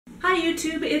Hi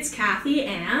YouTube, it's Kathy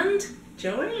and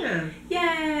Joanne.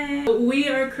 Yay! We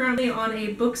are currently on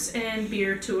a books and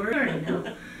beer tour. I already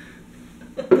know.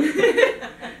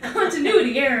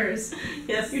 Continuity errors.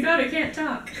 Yes. Your daughter can't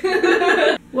talk.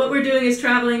 What we're doing is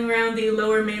traveling around the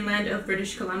lower mainland of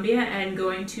British Columbia and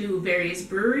going to various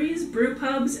breweries, brew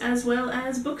pubs, as well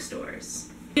as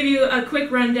bookstores. Give you a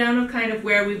quick rundown of kind of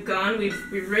where we've gone. We've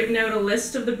written out a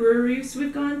list of the breweries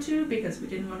we've gone to because we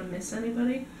didn't want to miss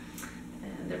anybody.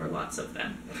 And there were lots of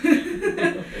them.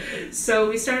 So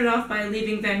we started off by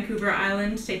leaving Vancouver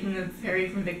Island, taking the ferry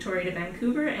from Victoria to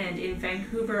Vancouver, and in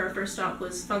Vancouver our first stop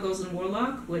was Fuggles and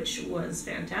Warlock, which was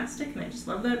fantastic, and I just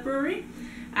love that brewery.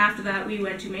 After that we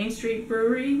went to Main Street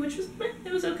Brewery, which was,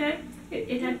 it was okay.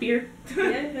 It had beer. Yeah,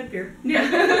 it had beer.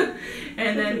 Yeah.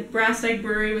 And then Brass Egg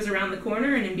Brewery was around the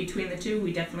corner, and in between the two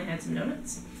we definitely had some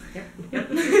donuts. Yep. Yep.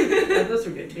 Those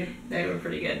were good too. They were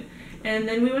pretty good. And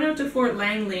then we went out to Fort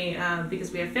Langley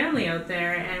because we have family out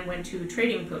there, and went to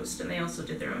Trading Post, and they also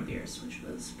did their own beers, which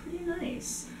was pretty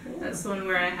nice. Yeah. That's the one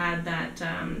where I had that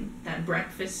that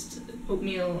breakfast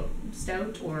oatmeal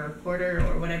stout or porter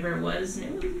or whatever it was,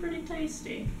 and it was pretty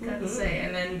tasty, gotta say.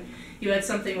 And then you had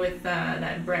something with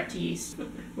that Brett yeast.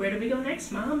 Where did we go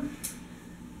next, Mom?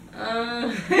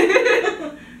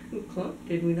 Club,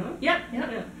 did we not? Yep,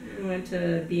 yep. Yeah. We went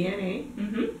to BNA.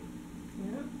 Mm-hmm.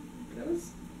 Yeah, that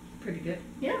was pretty good.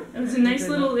 Yeah, it was a nice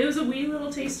little, it was a wee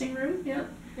little tasting room. Yeah.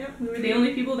 Yeah. We were the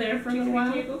only people there for a little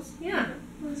while. Tables. Yeah,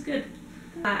 it was good.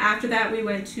 After that we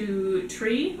went to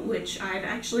Tree, which I've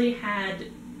actually had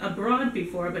abroad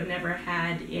before but never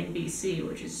had in BC,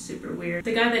 which is super weird.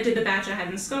 The guy that did the batch I had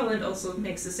in Scotland also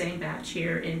makes the same batch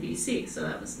here in BC, so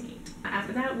that was neat.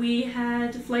 After that we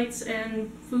had flights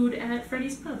and food at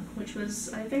Freddy's Pub, which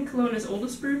was, I think, Kelowna's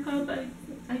oldest brew pub,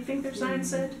 I think their sign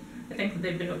said. I think that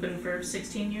they've been open for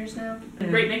 16 years now.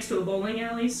 And right next to a bowling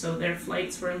alley, so their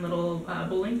flights were in little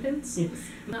bowling pins. Yes.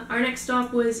 Our next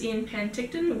stop was in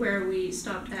Penticton, where we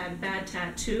stopped at Bad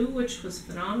Tattoo, which was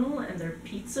phenomenal, and their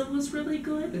pizza was really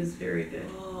good. It was very good.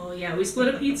 Oh yeah, we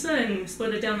split a pizza and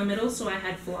split it down the middle, so I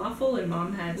had falafel and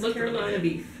Mom had Carolina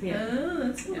beef. Yeah. Oh,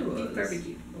 that's what it was. Beef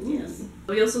barbecue. Ooh. Yes.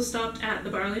 We also stopped at the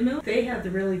Barley Mill. They had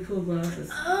the really cool glasses.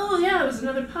 Oh yeah, it was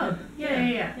another pub. Yeah,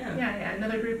 Yeah.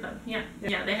 another brew pub. Yeah.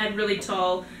 Yeah, they had really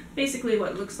tall, basically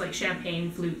what looks like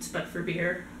champagne flutes, but for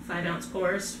beer, 5-ounce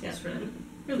pours. Yeah. It's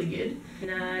really good.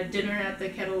 And dinner at the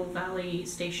Kettle Valley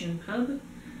Station Pub,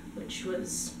 which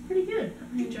was pretty good.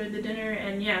 I enjoyed the dinner,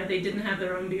 and yeah, they didn't have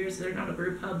their own beers. They're not a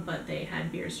brew pub, but they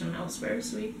had beers from elsewhere,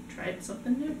 so we tried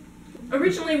something new.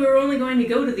 Originally, we were only going to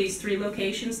go to these 3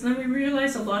 locations, and then we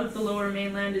realized a lot of the lower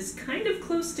mainland is kind of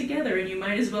close together, and you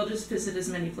might as well just visit as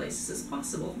many places as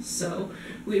possible. So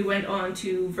we went on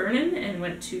to Vernon and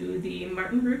went to the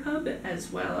Martin Brew Pub,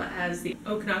 as well as the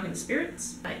Okanagan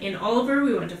Spirits. In Oliver,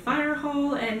 we went to Fire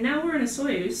Hall, and now we're in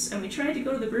Osoyoos, and we tried to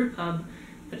go to the brew pub,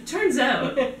 but it turns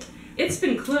out it's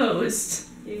been closed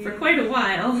for quite a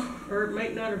while. Or it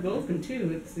might not have opened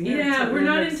too. Yeah, we're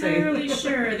not entirely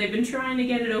sure. They've been trying to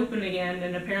get it open again,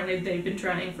 and apparently they've been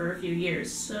trying for a few years,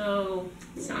 so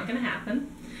it's not going to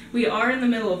happen. We are in the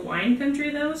middle of wine country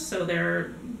though, so there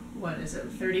are,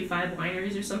 35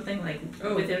 wineries or something, like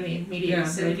within the immediate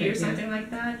vicinity or something like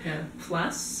that. Yeah.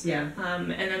 Plus. Yeah. And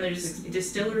then there's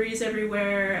distilleries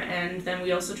everywhere, and then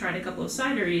we also tried a couple of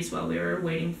cideries while we were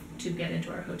waiting to get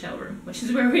into our hotel room, which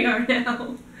is where we are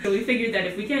now. So we figured that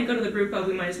if we can't go to the brew pub,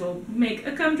 we might as well make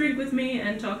a come drink with me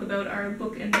and talk about our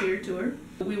book and beer tour.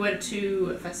 We went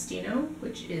to Festino,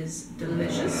 which is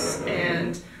delicious,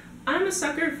 and I'm a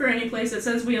sucker for any place that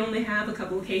says we only have a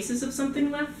couple of cases of something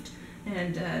left.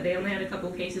 And they only had a couple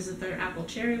cases of their apple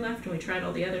cherry left, and we tried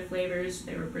all the other flavors.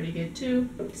 They were pretty good too.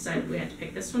 We decided we had to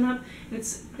pick this one up. And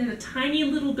it's in a tiny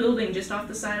little building just off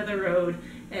the side of the road,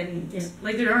 and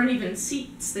like there aren't even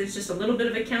seats. There's just a little bit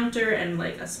of a counter and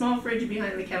like a small fridge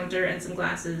behind the counter and some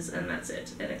glasses, and that's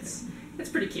it. And it's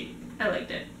pretty cute. I liked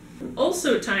it.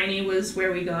 Also tiny was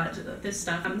where we got this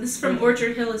stuff. This is from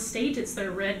Orchard Hill Estate. It's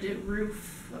their Red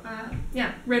Roof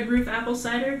apple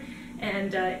cider.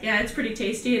 And yeah, it's pretty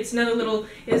tasty. It's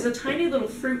a tiny little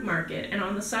fruit market, and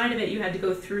on the side of it you had to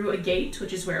go through a gate,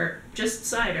 which is where just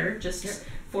cider,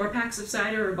 4 packs of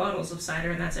cider or bottles of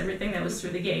cider, and that's everything that was through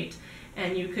the gate.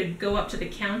 And you could go up to the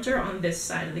counter on this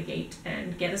side of the gate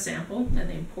and get a sample, and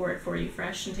they pour it for you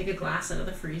fresh and take a glass out of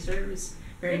the freezer. It was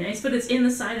very nice, but it's in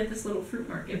the side of this little fruit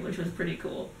market, which was pretty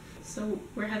cool. So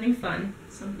we're having fun.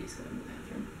 Somebody's going to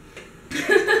the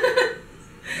bathroom.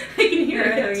 I can hear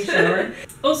it. Having a shower.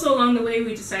 Also, along the way,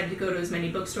 we decided to go to as many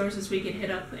bookstores as we could hit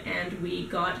up, and we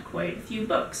got quite a few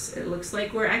books. It looks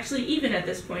like we're actually even at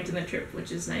this point in the trip,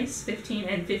 which is nice, 15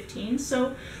 and 15.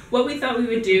 So what we thought we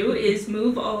would do is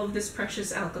move all of this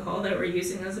precious alcohol that we're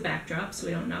using as a backdrop so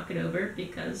we don't knock it over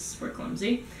because we're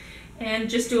clumsy, and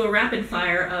just do a rapid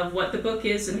fire of what the book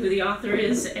is and who the author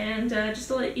is, and just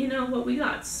to let you know what we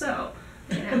got. So,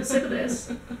 I'm going to have a sip of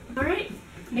this. All right,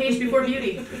 Age Before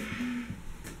Beauty.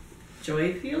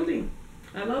 Joy Fielding.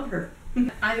 I love her.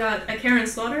 I got a Karen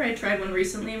Slaughter. I tried one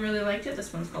recently and really liked it.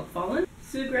 This one's called Fallen.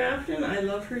 Sue Grafton. I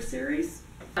love her series.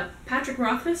 Patrick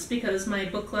Rothfuss, because my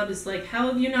book club is like, how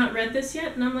have you not read this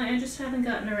yet? And I'm like, I just haven't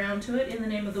gotten around to it. In the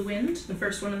Name of the Wind, the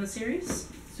first one in the series.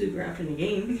 Sue Grafton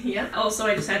again. Yeah. Also,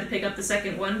 I just had to pick up the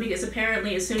second one because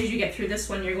apparently as soon as you get through this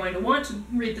one, you're going to want to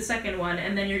read the second one,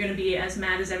 and then you're going to be as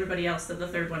mad as everybody else that the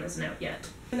third one isn't out yet.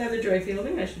 Another Joy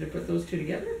Fielding. I should have put those two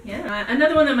together. Yeah.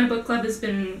 Another one that my book club has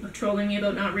been trolling me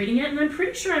about not reading it, and I'm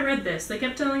pretty sure I read this. They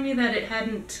kept telling me that it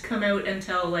hadn't come out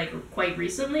until, like, quite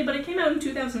recently, but it came out in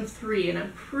 2003, and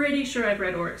I'm pretty sure I've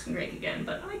read Oryx and Greg again,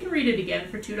 but I can read it again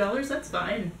for $2, that's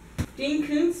fine. Dean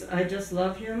Koontz. I just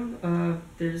love him.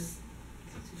 There's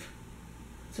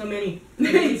so many.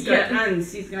 He's got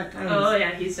tons. He's got tons. Oh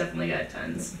yeah, he's definitely got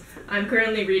tons. I'm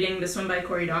currently reading this one by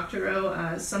Cory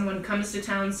Doctorow, Someone Comes to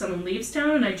Town, Someone Leaves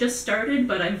Town, and I just started,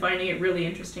 but I'm finding it really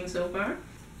interesting so far.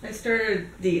 I started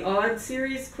the Odd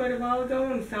series quite a while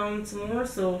ago and found some more,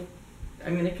 so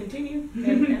I'm going to continue.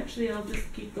 And actually, I'll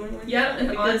just keep going with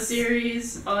Yeah, Odd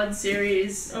series, Odd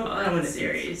series, Odd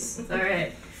series.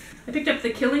 Alright. I picked up The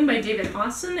Killing by David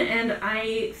Hawson, and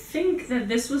I think that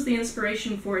this was the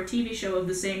inspiration for a TV show of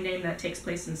the same name that takes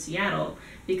place in Seattle,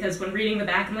 because when reading the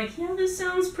back, I'm like, yeah, this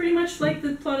sounds pretty much like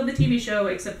the plot of the TV show,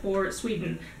 except for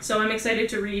Sweden. So I'm excited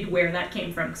to read where that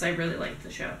came from, because I really liked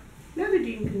the show. Another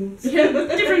Dean Koontz. Yeah,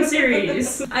 different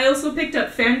series. I also picked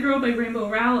up Fangirl by Rainbow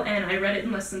Rowell, and I read it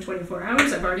in less than 24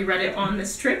 hours. I've already read it on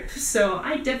this trip, so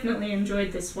I definitely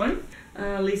enjoyed this one.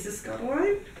 Lisa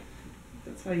Scottoline.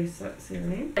 That's how you say her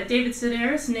name. David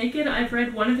Sedaris, Naked. I've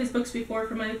read one of his books before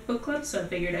for my book club, so I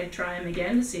figured I'd try him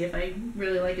again to see if I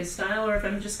really like his style or if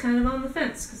I'm just kind of on the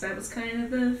fence, because that was kind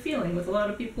of the feeling with a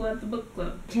lot of people at the book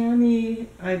club. Tammy,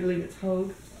 I believe it's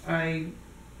Hogue. I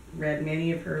read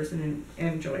many of hers and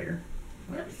enjoy her.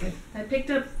 Yep. I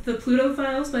picked up The Pluto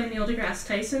Files by Neil deGrasse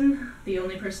Tyson, the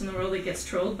only person in the world that gets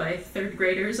trolled by third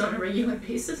graders on a regular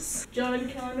basis. John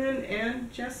Kellerman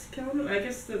and Jess Kellerman, I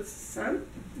guess that's his son.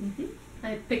 Mm-hmm.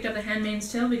 I picked up The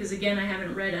Handmaid's Tale because, again, I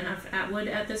haven't read enough Atwood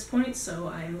at this point, so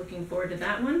I'm looking forward to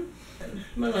that one.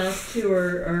 My last two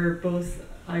are both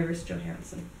Iris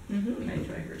Johansson. Mm-hmm. I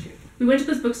enjoy her too. We went to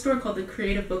this bookstore called the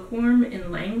Creative Bookworm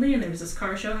in Langley, and there was this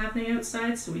car show happening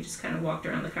outside, so we just kind of walked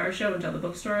around the car show until the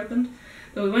bookstore opened.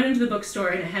 But we went into the bookstore,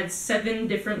 and it had 7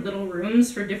 different little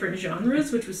rooms for different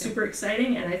genres, which was super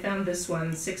exciting, and I found this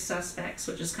one, Six Suspects,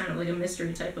 which is kind of like a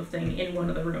mystery type of thing in one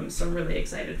of the rooms, so I'm really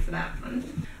excited for that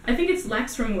one. I think it's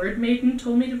Lex from Word Maiden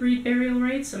told me to read Burial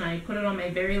Rites, and I put it on my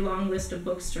very long list of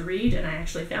books to read, and I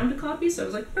actually found a copy, so I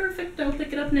was like, perfect, I'll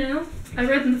pick it up now. I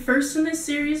read the first in this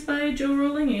series by Joe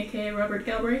Rowling, aka Robert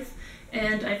Galbraith,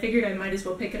 and I figured I might as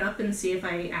well pick it up and see if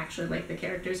I actually like the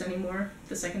characters anymore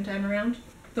the second time around.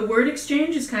 The Word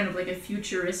Exchange is kind of like a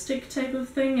futuristic type of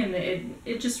thing, and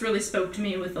it just really spoke to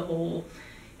me with the whole,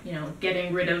 you know,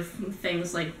 getting rid of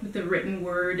things like the written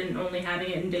word and only having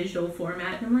it in digital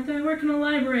format. And I'm like, I work in a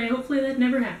library, hopefully that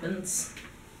never happens.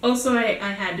 Also, I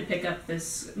had to pick up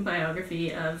this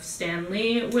biography of Stan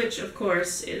Lee, which of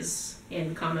course is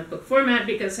in comic book format,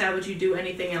 because how would you do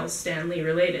anything else Stan Lee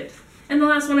related? And the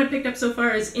last one I picked up so far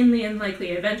is In the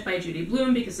Unlikely Event by Judy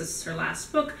Blume, because this is her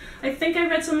last book. I think I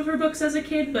read some of her books as a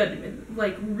kid, but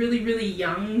like really, really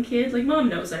young kid. Like, Mom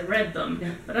knows I read them,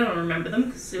 yeah. But I don't remember them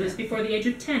because it was before the age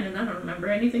of 10, and I don't remember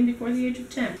anything before the age of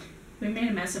 10. We made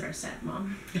a mess of our set,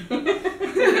 Mom.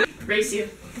 Race you.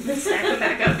 Stack them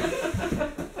back up.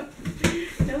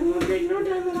 That won't take no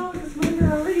time at all, because mine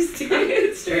are already stacked.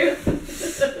 It's true.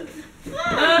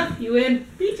 You win.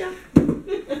 Beat ya.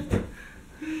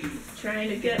 Trying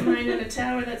to get mine in a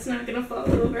tower that's not gonna fall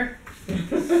over.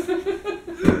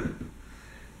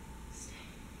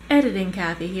 Editing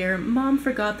Kathy here. Mom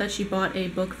forgot that she bought a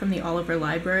book from the Oliver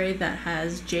Library that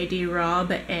has J.D.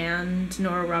 Robb and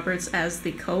Nora Roberts as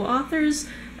the co-authors,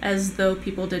 as though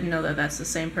people didn't know that that's the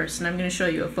same person. I'm going to show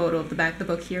you a photo of the back of the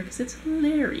book here because it's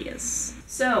hilarious.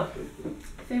 So,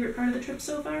 favorite part of the trip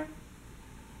so far?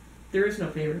 There is no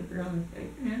favorite, really.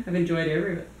 Yeah. I've enjoyed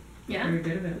every bit. Yeah? Every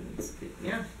bit of it.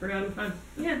 We're having fun.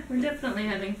 Yeah, we're definitely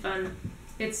having fun.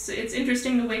 It's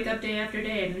interesting to wake up day after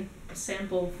day and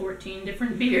sample 14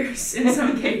 different beers in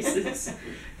some cases. I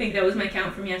think that was my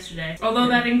count from yesterday. Although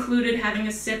that included having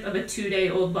a sip of a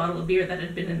 2-day-old bottle of beer that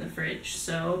had been in the fridge.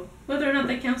 So whether or not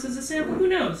that counts as a sample, who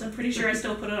knows? I'm pretty sure I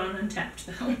still put it on Untapped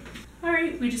though.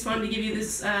 Alright, we just wanted to give you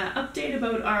this update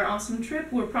about our awesome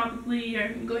trip. We're probably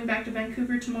going back to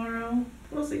Vancouver tomorrow.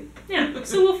 We'll see. Yeah,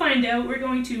 so we'll find out. We're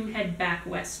going to head back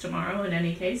west tomorrow in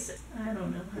any case. I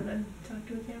don't know how to talk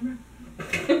to a camera.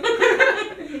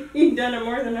 You've done it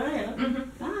more than I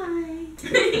have. Bye.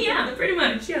 Yeah, pretty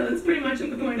much. Yeah, that's pretty much at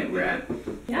the point that we're at.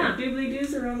 Yeah.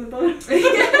 Doobly-doos are on the boat.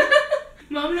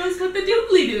 Mom knows what the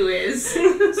doobly-doo is.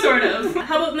 Sort of.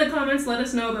 How about in the comments, let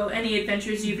us know about any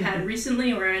adventures you've had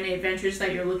recently or any adventures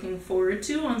that you're looking forward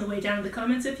to on the way down to the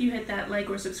comments. If you hit that like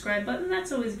or subscribe button,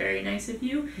 that's always very nice of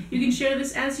you. You can share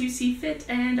this as you see fit,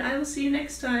 and I will see you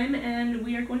next time, and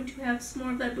we are going to have some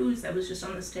more of that booze that was just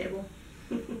on this table.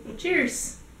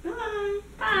 Cheers. Bye.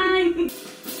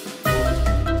 Bye.